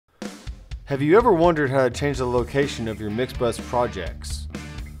Have you ever wondered how to change the location of your Mixbus projects?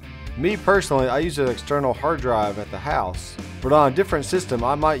 Me personally, I use an external hard drive at the house, but on a different system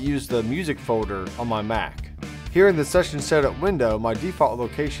I might use the music folder on my Mac. Here in the session setup window, my default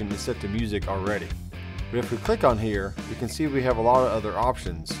location is set to music already. But if we click on here, we can see we have a lot of other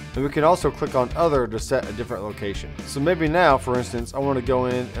options. And we can also click on other to set a different location. So maybe now, for instance, I want to go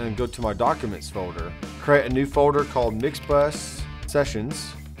in and go to my documents folder, create a new folder called Mixbus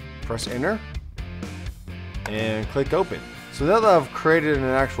Sessions, press enter, and click open. So now that I've created an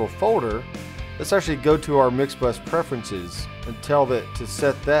actual folder, let's actually go to our Mixbus preferences and tell it to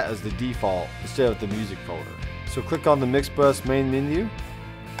set that as the default instead of the music folder. So click on the Mixbus main menu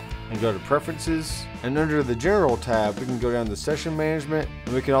and go to preferences, and under the general tab we can go down to session management,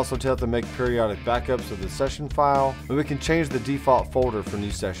 and we can also tell it to make periodic backups of the session file, and we can change the default folder for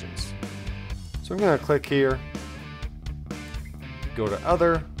new sessions. So I'm going to click here, go to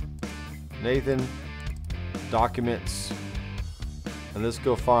other, Nathan, documents, and let's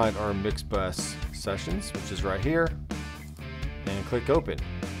go find our Mixbus sessions, which is right here, and click open.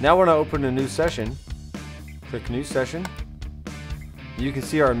 Now when I open a new session, click new session, you can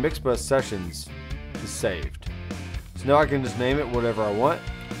see our Mixbus sessions is saved. So now I can just name it whatever I want,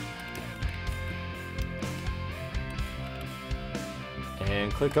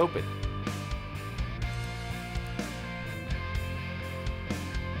 and click open.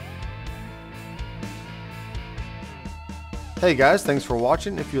 Hey guys, thanks for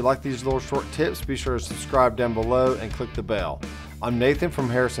watching. If you like these little short tips, be sure to subscribe down below and click the bell. I'm Nathan from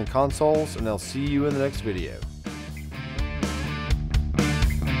Harrison Consoles, and I'll see you in the next video.